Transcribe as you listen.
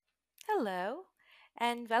Hello,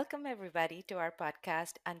 and welcome everybody to our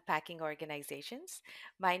podcast, Unpacking Organizations.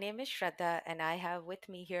 My name is Shraddha, and I have with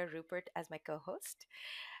me here Rupert as my co host.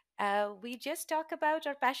 We just talk about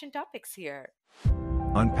our passion topics here.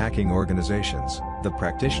 Unpacking Organizations, the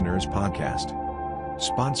Practitioners Podcast.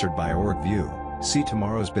 Sponsored by OrgView. See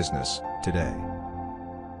tomorrow's business, today.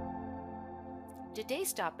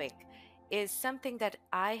 Today's topic is something that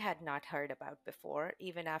I had not heard about before,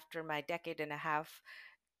 even after my decade and a half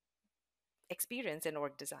experience in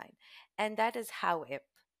org design, and that is HOWWIP.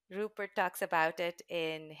 Rupert talks about it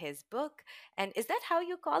in his book. And is that how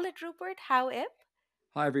you call it, Rupert? HOWWIP?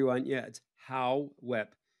 Hi everyone. Yeah, it's HOWWIP,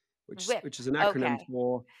 which WIP. which is an acronym Okay.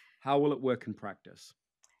 for How Will It Work in Practice?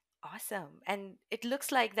 Awesome. And it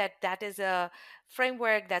looks like that is a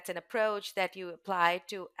framework, that's an approach that you apply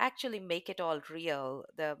to actually make it all real,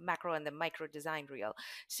 the macro and the micro design real.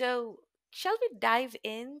 So, shall we dive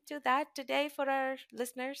into that today for our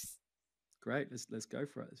listeners? Great. Let's go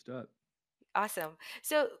for it. Let's do it. Awesome.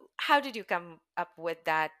 So, how did you come up with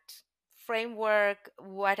that framework?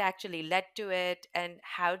 What actually led to it? And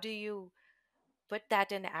how do you put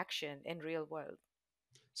that in action in real world?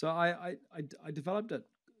 So I developed it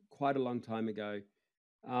quite a long time ago,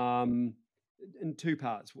 um, in two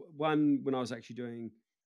parts. One, when I was actually doing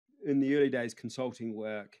in the early days consulting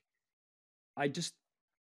work, I just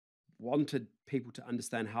wanted people to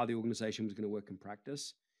understand how the organization was going to work in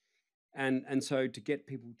practice. And so to get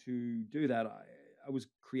people to do that, I was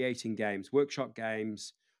creating games, workshop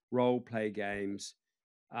games, role play games,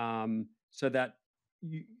 so that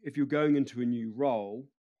if you're going into a new role,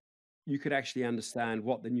 you could actually understand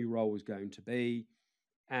what the new role was going to be,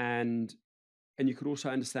 and and you could also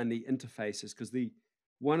understand the interfaces, because the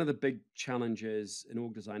one of the big challenges in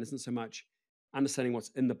org design isn't so much understanding what's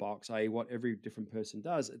in the box, i.e., what every different person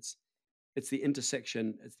does. It's the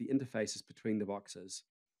intersection, it's the interfaces between the boxes,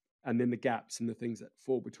 and then the gaps and the things that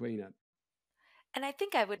fall between it. And I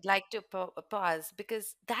think I would like to pause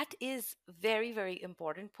because that is very, very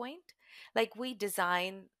important point. Like we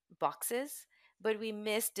design boxes, but we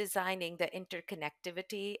miss designing the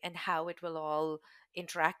interconnectivity and how it will all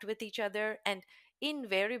interact with each other. And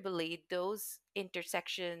invariably, those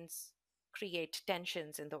intersections create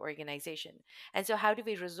tensions in the organization. And so, how do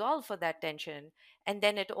we resolve for that tension? And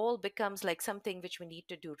then it all becomes like something which we need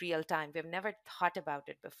to do real time. We've never thought about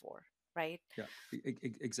it before, right? Yeah,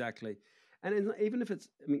 exactly. And even if it's,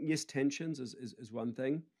 I mean, yes, tensions is one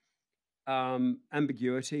thing.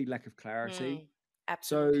 Ambiguity, lack of clarity. Hmm,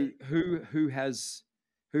 So absolutely. who has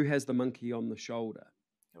the monkey on the shoulder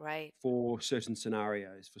Right. for certain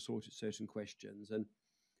scenarios, for certain questions? And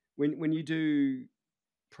when you do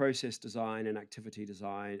process design and activity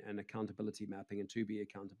design and accountability mapping and to be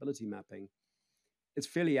accountability mapping, it's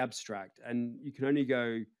fairly abstract, and you can only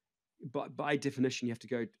go by definition. You have to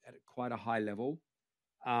go at quite a high level.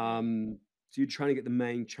 Mm. Um, so you're trying to get the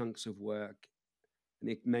main chunks of work and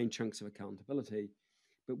the main chunks of accountability.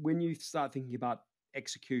 But when you start thinking about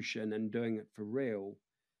execution and doing it for real,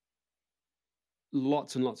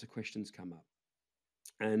 lots and lots of questions come up.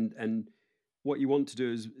 And what you want to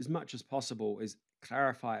do is, as much as possible, is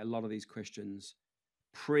clarify a lot of these questions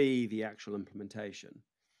pre the actual implementation.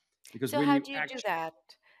 Because So when how you do you do actually, that?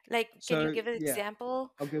 Like, can you so give an yeah,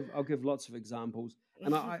 example? I'll give lots of examples.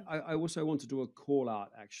 And I also want to do a call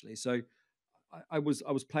out, actually. So I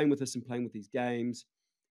was playing with this and playing with these games.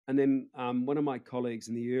 And then one of my colleagues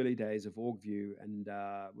in the early days of OrgView, and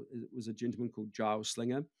it was a gentleman called Giles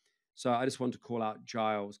Slinger. So I just want to call out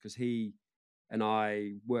Giles because he and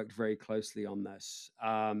I worked very closely on this,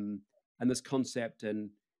 and this concept. And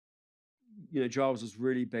Giles was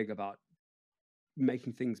really big about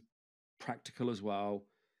making things practical as well.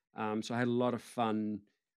 So I had a lot of fun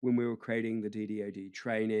when we were creating the DDoD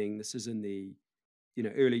training. This is in the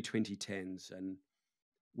early 2010s, and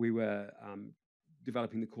we were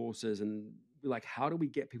developing the courses, and we're like, how do we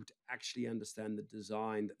get people to actually understand the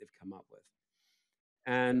design that they've come up with,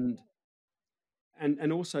 and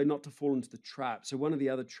and also not to fall into the trap. So one of the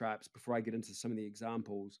other traps, before I get into some of the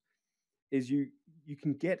examples, is you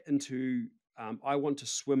can get into I want to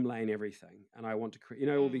swim lane everything, and I want to create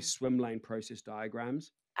all these Mm, swim lane process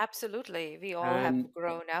diagrams. absolutely. We all have And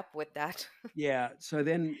grown up with that. yeah, so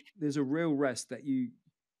then there's a real risk that you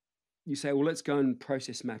say, well, let's go and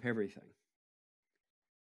process map everything.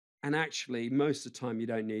 And actually, most of the time, you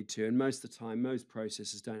don't need to. And most of the time, most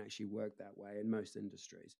processes don't actually work that way in most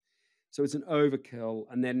industries. So it's an overkill.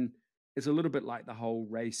 And then it's a little bit like the whole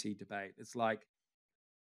RACI debate. It's like,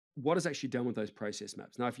 what is actually done with those process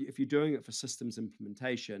maps? Now, if you're doing it for systems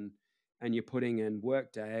implementation and you're putting in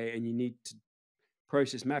Workday and you need to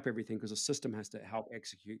process map everything because a system has to help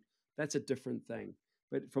execute, that's a different thing.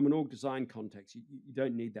 But from an org design context, you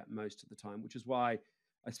don't need that most of the time, which is why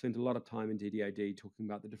I spent a lot of time in DDOD talking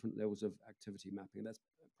about the different levels of activity mapping. That's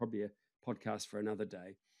probably a podcast for another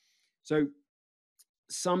day. So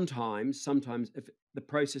sometimes if the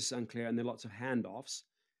process is unclear and there are lots of handoffs,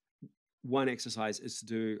 one exercise is to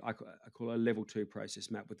do, I call a level 2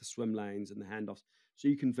 process map with the swim lanes and the handoffs, so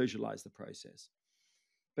you can visualize the process.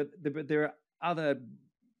 But there are other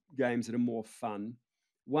games that are more fun.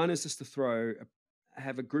 One is just to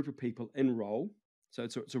have a group of people in role. So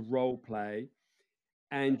it's a role play,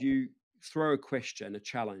 and you throw a question, a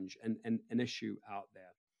challenge, and an issue out there.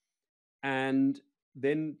 And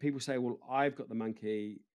then people say, well, I've got the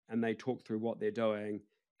monkey, and they talk through what they're doing.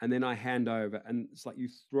 And then I hand over, and it's like you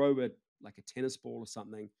throw it like a tennis ball or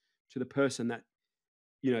something to the person that,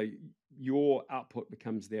 you know, your output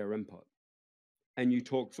becomes their input, and you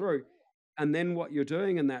talk through. And then what you're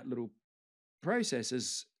doing in that little process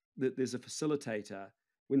is that there's a facilitator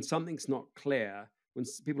when something's not clear, when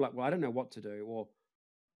people are like, well, I don't know what to do, or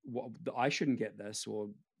what, I shouldn't get this, or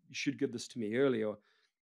you should give this to me early, or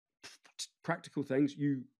practical things.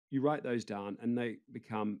 You write those down, and they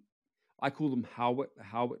become, I call them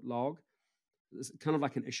HOWWIP log. It's kind of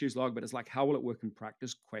like an issues log, but it's like, how will it work in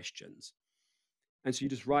practice questions. And so you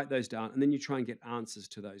just write those down, and then you try and get answers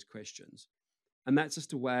to those questions. And that's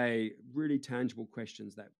just a way, really tangible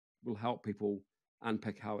questions that will help people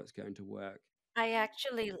unpick how it's going to work. I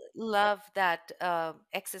actually love that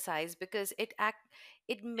exercise because it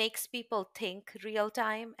makes people think real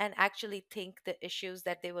time and actually think the issues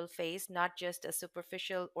that they will face, not just a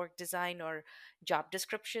superficial org design or job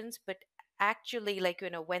descriptions, but actually, like,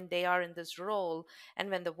 when they are in this role and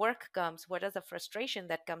when the work comes, what is the frustration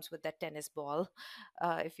that comes with that tennis ball,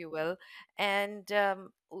 if you will, and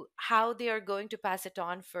how they are going to pass it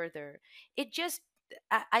on further. It just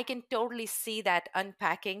I can totally see that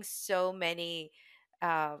unpacking so many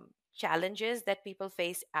challenges that people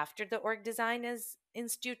face after the org design is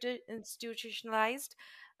institutionalized,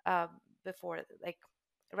 uh, before, like,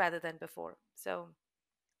 rather than before. So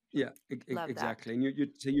Yeah, love that. exactly. And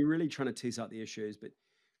so you're really trying to tease out the issues. But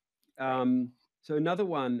Right. so another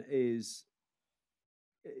one is,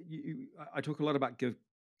 I talk a lot about give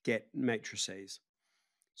get matrices.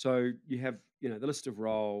 So you have, the list of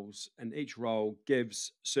roles, and each role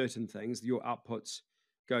gives certain things. Your outputs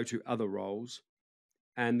go to other roles,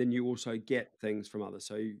 and then you also get things from others.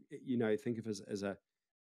 So think of as a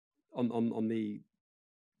on the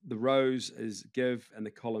rows is give and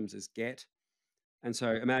the columns is get. And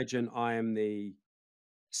so imagine I am the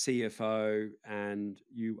CFO and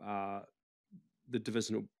you are the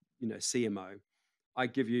divisional, CMO. I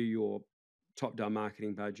give you your top down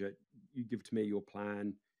marketing budget. You give to me your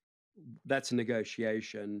plan. That's a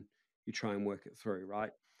negotiation. You try and work it through,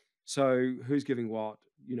 right? So who's giving what?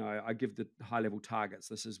 I give the high level targets.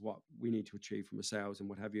 This is what we need to achieve from a sales and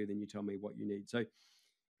what have you. Then you tell me what you need. So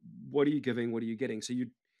what are you giving? What are you getting? So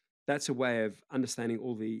that's a way of understanding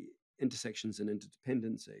all the intersections and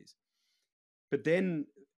interdependencies. But then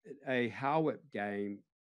a HOWWIP game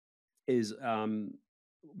is,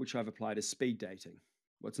 which I've applied, as speed dating.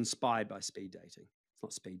 What's inspired by speed dating? It's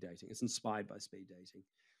not speed dating. It's inspired by speed dating.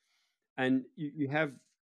 And you have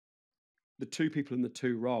the two people in the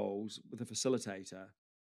two roles with a facilitator,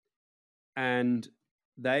 and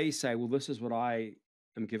they say, well, this is what I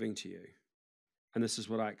am giving to you, and this is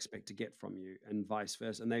what I expect to get from you, and vice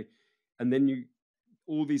versa. And then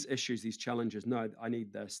all these issues, these challenges. No, I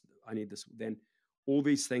need this. I need this. Then all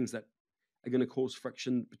these things that are going to cause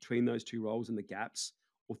friction between those two roles and the gaps,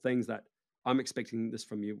 or things that I'm expecting this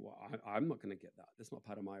from you. Well, I'm not going to get that. That's not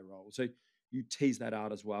part of my role. So you tease that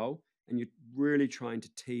out as well, and you're really trying to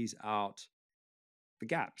tease out the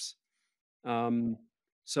gaps. Um,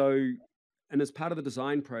 so, and as part of the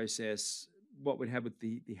design process, what we'd have with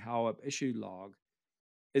the HOWWIP issue log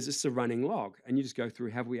is just a running log, and you just go through,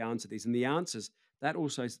 have we answered these? And the answers, that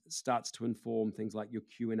also starts to inform things like your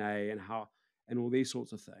Q&A and all these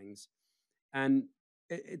sorts of things. And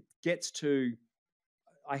it gets to,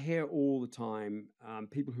 I hear all the time,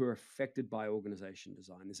 people who are affected by organization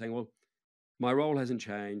design. They're saying, well, my role hasn't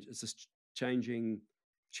changed. It's just changing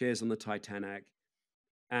chairs on the Titanic.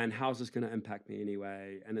 And how's this going to impact me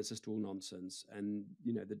anyway? And it's just all nonsense. And,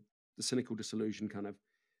 the cynical disillusion kind of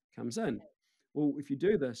comes in. Well, if you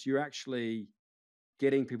do this, you're actually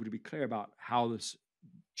getting people to be clear about how this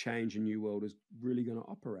change in new world is really going to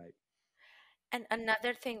operate. And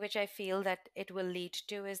another thing which I feel that it will lead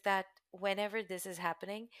to is that whenever this is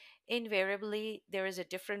happening, invariably there is a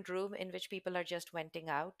different room in which people are just venting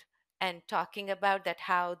out. and talking about that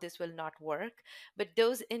how this will not work, but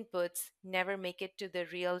those inputs never make it to the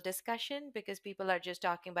real discussion because people are just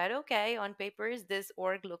talking about, okay, on papers this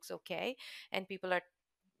org looks okay, and people are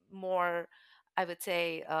more, I would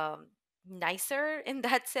say, nicer in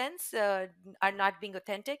that sense, are not being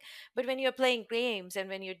authentic. But when you're playing games and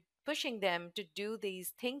when you're pushing them to do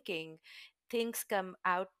these thinking, things come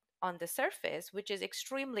out on the surface, which is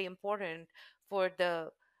extremely important for the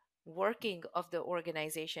working of the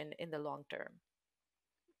organization in the long term.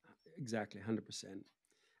 Exactly, 100%.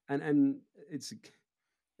 And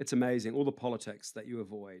it's amazing all the politics that you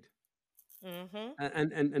avoid, Hmm.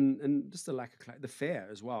 and just the lack of the fear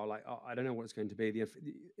as well. Like, oh, I don't know what it's going to be. The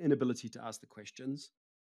inability to ask the questions,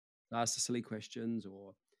 to ask the silly questions,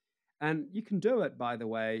 or and you can do it. By the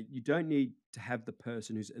way, you don't need to have the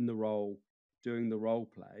person who's in the role doing the role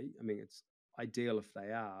play. I mean, it's ideal if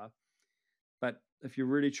they are, but if you're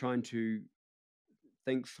really trying to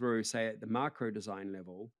think through, say at the macro design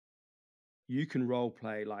level, you can role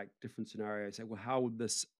play like different scenarios. Say, well, how would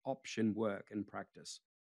this option work in practice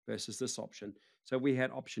versus this option? So we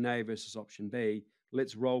had option A versus option B.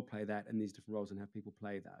 Let's role play that in these different roles and have people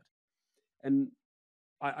play that. And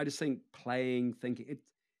I just think playing, thinking,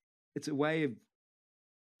 it's a way of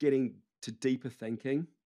getting to deeper thinking.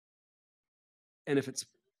 And if it's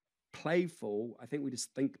playful, I think we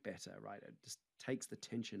just think better, right? It just takes the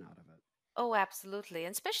tension out of it. Oh, absolutely.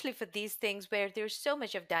 And especially for these things where there's so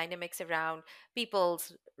much of dynamics around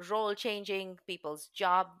people's role changing, people's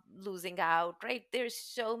job losing out, right? There's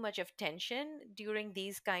so much of tension during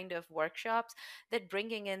these kind of workshops that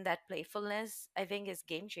bringing in that playfulness, I think, is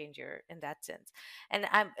game changer in that sense. And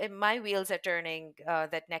my wheels are turning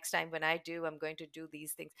that next time when I do, I'm going to do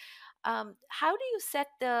these things. How do you set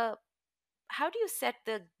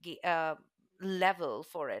the level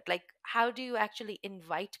for it? Like, how do you actually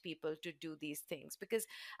invite people to do these things? Because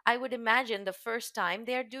I would imagine the first time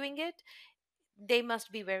they're doing it, they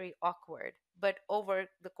must be very awkward, but over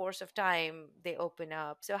the course of time they open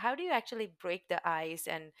up. So how do you actually break the ice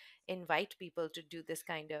and invite people to do this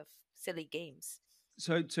kind of silly games?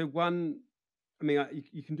 So one, I mean,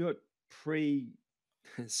 you can do it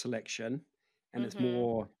pre-selection, and it's Mm-hmm.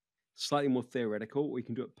 more slightly more theoretical, or you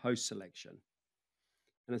can do it post-selection,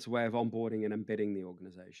 and it's a way of onboarding and embedding the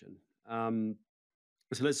organization. Um,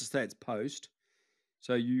 so let's just say it's post.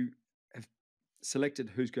 So you have selected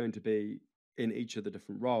who's going to be in each of the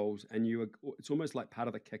different roles, and it's almost like part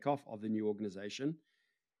of the kickoff of the new organization.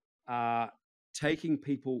 Uh, Taking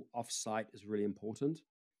people off site is really important.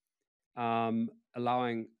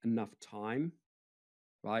 Allowing enough time,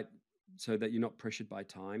 right, so that you're not pressured by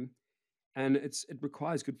time, and it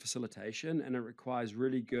requires good facilitation, and it requires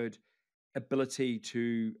really good ability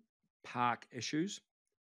to park issues.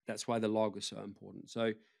 That's why the log is so important.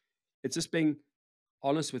 So it's just being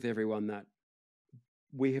honest with everyone that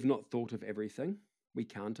we have not thought of everything. We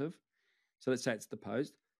can't have. So let's say it's the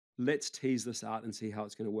post. Let's tease this out and see how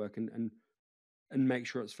it's going to work, and make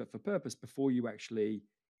sure it's fit for purpose before you actually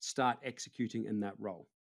start executing in that role,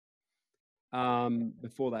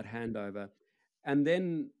 before that handover. And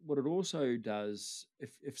then what it also does,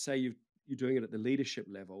 if say you're doing it at the leadership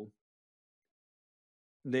level,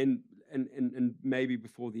 then and maybe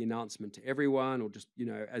before the announcement to everyone, or just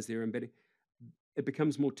as they're embedding, it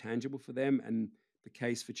becomes more tangible for them, and the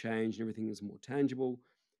case for change and everything is more tangible,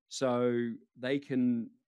 so they can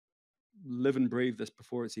live and breathe this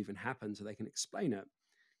before it's even happened, so they can explain it.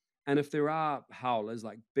 And if there are howlers,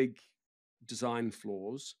 like big design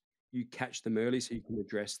flaws, you catch them early so you can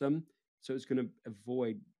address them. So it's going to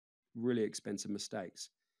avoid really expensive mistakes.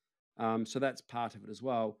 So that's part of it as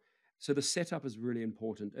well. So the setup is really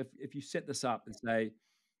important. If you set this up and say,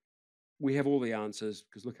 we have all the answers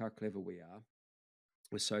because look how clever we are.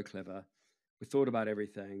 We're so clever. We thought about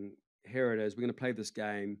everything. Here it is. We're going to play this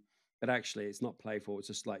game, but actually, it's not playful. It's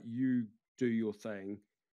just like you do your thing,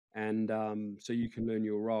 and so you can learn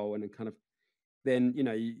your role, and then kind of then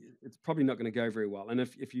it's probably not going to go very well. And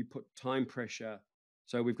if you put time pressure,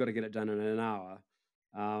 so we've got to get it done in an hour,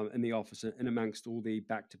 in the office and amongst all the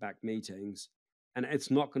back-to-back meetings, and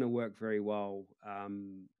it's not going to work very well,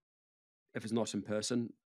 if it's not in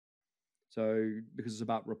person. So because it's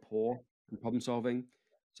about rapport and problem solving.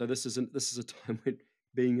 So this is a time when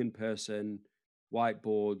being in person,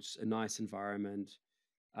 whiteboards, a nice environment,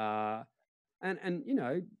 uh, and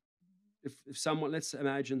if someone, let's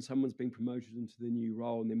imagine someone's being promoted into the new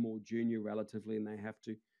role and they're more junior relatively, and they have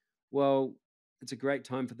to, well, it's a great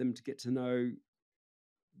time for them to get to know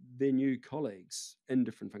their new colleagues in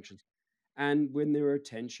different functions. And when there are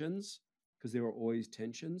tensions, because there are always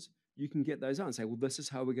tensions, you can get those out and say, well, this is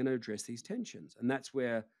how we're going to address these tensions. And that's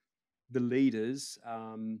where the leaders,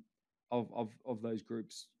 of those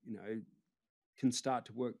groups, can start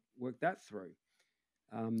to work that through.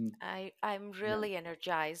 Um, I'm yeah, really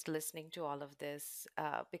energized listening to all of this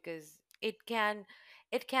because it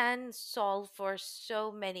can solve for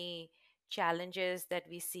so many challenges that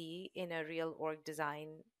we see in a real org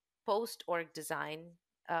design, post org design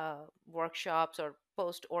workshops or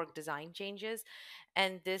post org design changes,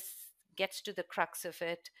 and this gets to the crux of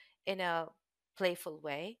it in a playful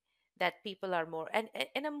way that people are more and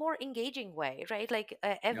in a more engaging way, right? Like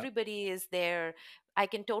yeah, everybody is there. I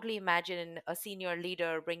can totally imagine a senior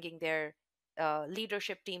leader bringing their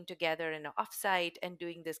leadership team together in an offsite and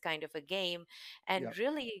doing this kind of a game yeah. and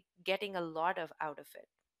really getting a lot of out of it.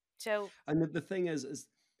 So And the thing is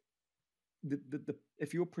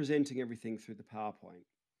if you're presenting everything through the PowerPoint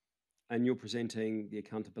and you're presenting the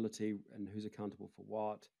accountability and who's accountable for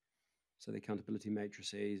what, so the accountability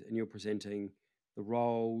matrices, and you're presenting the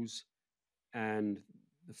roles and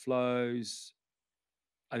the flows.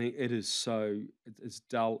 I mean, it is it's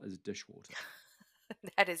dull as dishwater.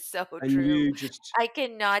 that is so And true. you just I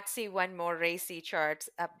cannot see one more racy charts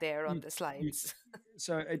up there on you the you slides.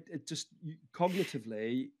 so it just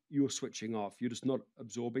cognitively you're switching off. You're just not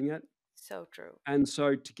absorbing it. So true. And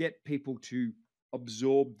so to get people to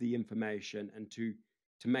absorb the information and to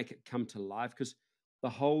make it come to life, because the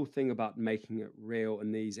whole thing about making it real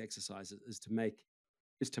in these exercises is to make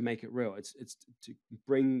it real. It's to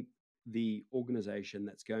bring the organization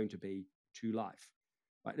that's going to be to life.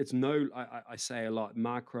 Right? It's no, I say a lot,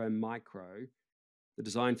 macro and micro. The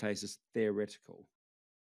design phase is theoretical,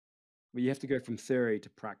 but you have to go from theory to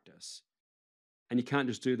practice, and you can't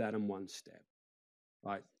just do that in one step,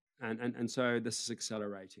 right? And so this is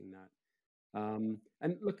accelerating that.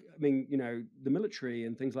 And look, I mean, the military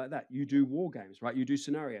and things like that, you do war games, right? You do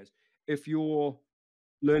scenarios. If you're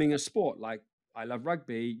learning a sport, like I love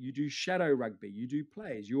rugby, you do shadow rugby, you do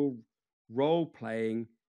plays, you're role playing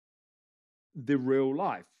the real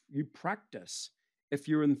life. You practice. If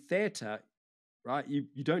you're in theater, right,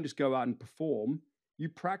 you don't just go out and perform, you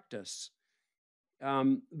practice.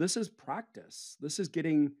 This is practice. This is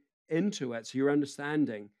getting into it. So you're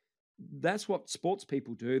understanding. That's what sports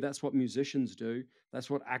people do. That's what musicians do. That's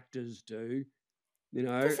what actors do,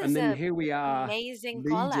 This and is then a here we are amazing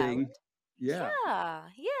call out. leading. Yeah, Yeah,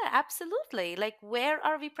 yeah, absolutely. Like, where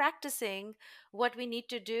are we practicing what we need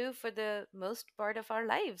to do for the most part of our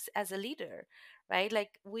lives as a leader, right?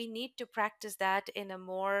 Like, we need to practice that in a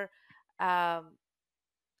more, um,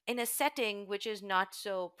 in a setting which is not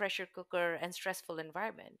so pressure cooker and stressful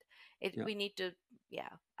environment. yeah. We need to, yeah,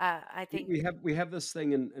 I We, think we have we have this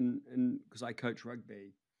thing in because I coach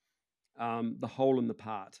rugby, the whole and the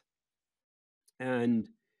part. And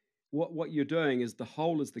what you're doing is the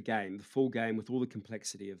whole is the game, the full game with all the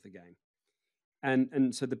complexity of the game.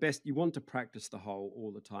 And so the best you want to practice the whole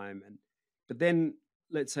all the time. And but then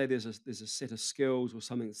let's say there's a set of skills or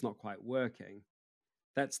something that's not quite working.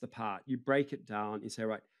 That's the part. You break it down. You say,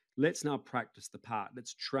 right, let's now practice the part.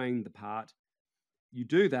 Let's train the part. You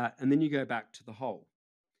do that, and then you go back to the whole.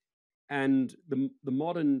 And the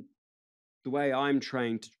way I'm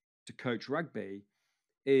trained to coach rugby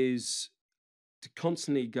is to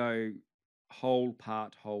constantly go whole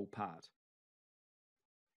part.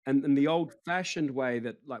 And the old fashioned way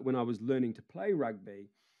that, like when I was learning to play rugby,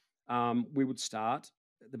 we would start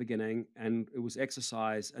at the beginning and it was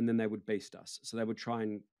exercise, and then they would beast us. So they would try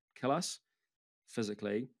and kill us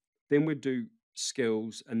physically. Then we'd do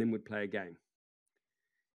skills, and then we'd play a game.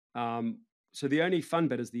 Um, so the only fun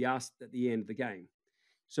bit is the ask at the end of the game.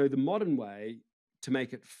 So the modern way to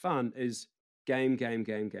make it fun is game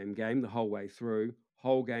the whole way through,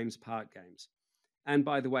 whole games, part games. And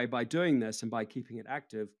by the way, by doing this and by keeping it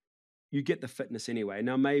active, you get the fitness anyway.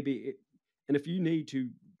 Now, and if you need to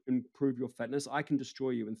improve your fitness, I can destroy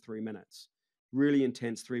you in 3 minutes. Really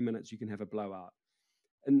intense 3 minutes, you can have a blowout.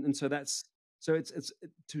 And so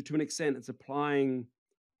to an extent, it's applying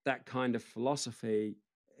that kind of philosophy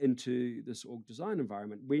into this org design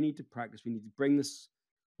environment. We need to practice. We need to bring this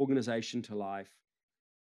organization to life.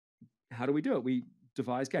 How do we do it? We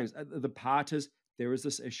devise games. The part is there is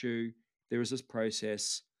this issue, there is this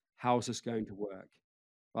process. How is this going to work?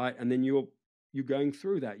 Right? And then you're going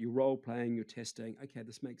through that. You're role playing. You're testing. Okay,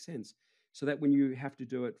 this makes sense. So that when you have to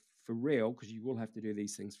do it for real, because you will have to do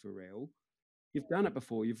these things for real, you've done it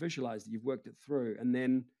before. You've visualized it. You've worked it through, and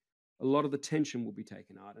then a lot of the tension will be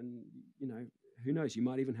taken out. And who knows? You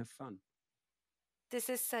might even have fun. this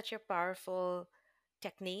is such a powerful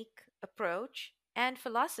technique, approach, and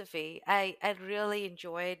philosophy. I really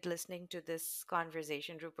enjoyed listening to this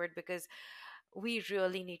conversation, Rupert, because we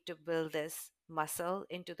really need to build this muscle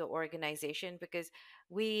into the organization, because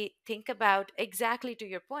we think about, exactly to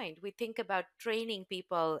your point, we think about training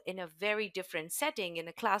people in a very different setting, in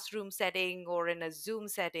a classroom setting or in a Zoom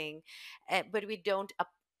setting, but we don't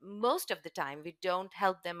most of the time we don't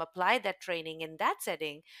help them apply that training in that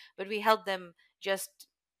setting, but we help them just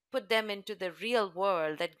put them into the real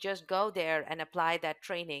world, that just go there and apply that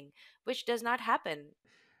training, which does not happen.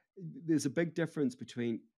 There's a big difference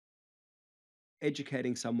between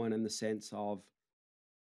educating someone in the sense of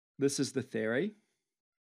this is the theory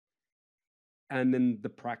and then the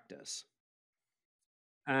practice.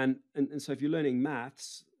 And so if you're learning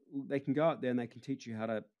maths, they can go out there and they can teach you how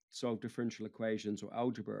to solve differential equations or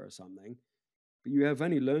algebra or something, but you have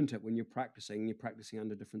only learned it when you're practicing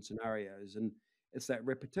under different scenarios. And it's that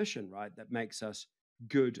repetition, right, that makes us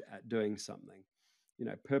good at doing something.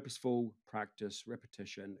 Purposeful practice,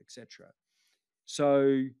 repetition, etc.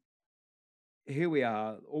 So here we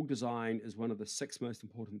are. Org design is one of the six most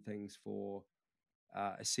important things for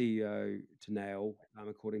a CEO to nail,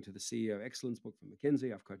 according to the CEO Excellence book from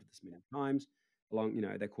McKinsey. I've quoted this many times.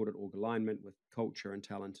 They called it org alignment with culture and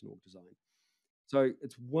talent and org design. So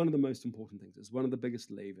it's one of the most important things. It's one of the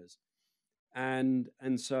biggest levers. And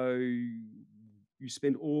so you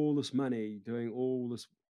spend all this money doing all this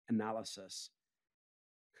analysis,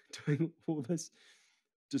 doing all this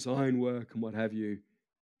design work and what have you,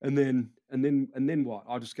 and then what?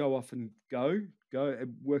 I'll just go off and go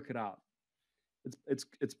and work it out.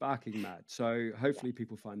 It's barking mad. So hopefully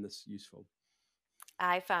people find this useful.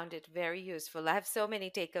 I found it very useful. I have so many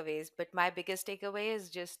takeaways, but my biggest takeaway is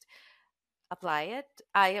just apply it.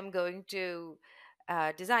 I am going to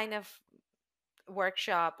design a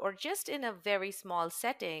workshop, or just in a very small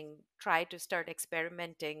setting, try to start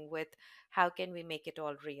experimenting with how can we make it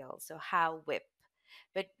all real. So, how whip.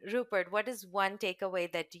 But, Rupert, what is one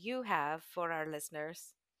takeaway that you have for our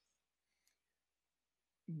listeners?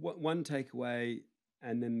 One takeaway,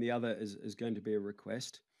 and then the other is going to be a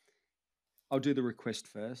request. I'll do the request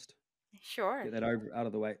first. Sure. Get that over out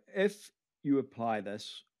of the way. If you apply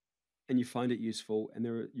this and you find it useful and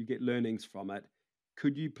you get learnings from it,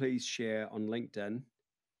 could you please share on LinkedIn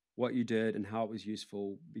what you did and how it was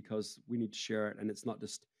useful? Because we need to share it, and it's not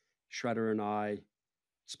just Shredder and I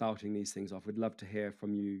spouting these things off. We'd love to hear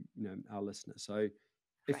from you, our listeners. So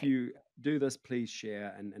if Right. you do this, please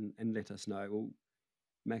share and let us know. It will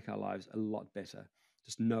make our lives a lot better.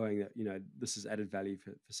 Just knowing that, this is added value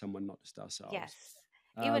for someone, not just ourselves. Yes.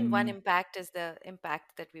 Even one Um, impact is the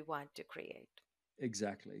impact that we want to create.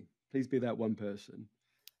 exactly. Please be that one person.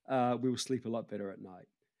 We will sleep a lot better at night.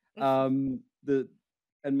 The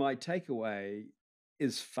and my takeaway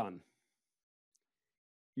is fun.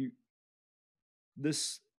 You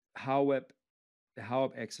this HOWWIP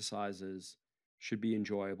HOWWIP exercises should be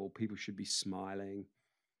enjoyable. People should be smiling,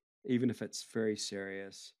 even if it's very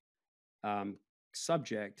serious. Um,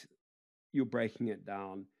 Subject, you're breaking it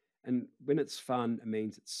down. And when it's fun, it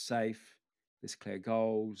means it's safe. There's clear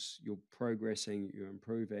goals. You're progressing. You're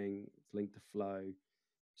improving. It's linked to flow.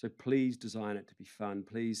 So please design it to be fun.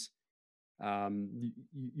 Please,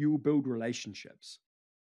 you will build relationships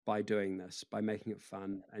by doing this, by making it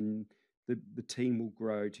fun, and the team will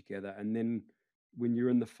grow together. And then when you're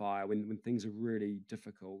in the fire, when things are really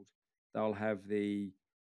difficult, they'll have the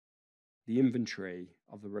inventory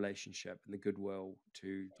of the relationship and the goodwill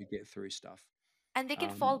to get through stuff. And they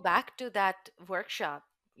can fall Um, back to that workshop.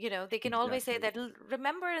 They can always say exactly. that,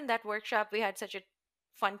 Remember in that workshop we had such a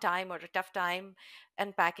fun time or a tough time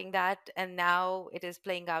unpacking that, and now it is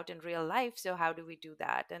playing out in real life, so how do we do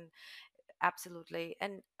that? And absolutely.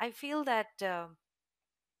 And I feel that,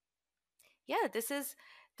 yeah, this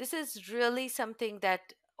is really something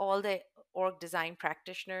that all the org design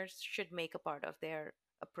practitioners should make a part of their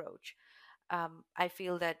approach. I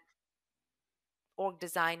feel that org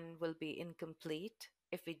design will be incomplete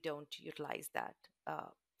if we don't utilize that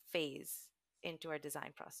phase into our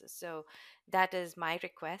design process. So that is my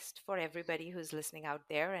request for everybody who's listening out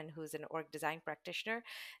there and who's an org design practitioner,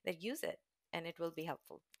 that use it, and it will be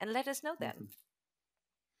helpful. And let us know then. Awesome.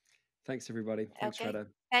 Thanks, everybody. Thanks, Okay. Shraddha.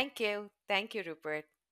 Thank you. Thank you, Rupert.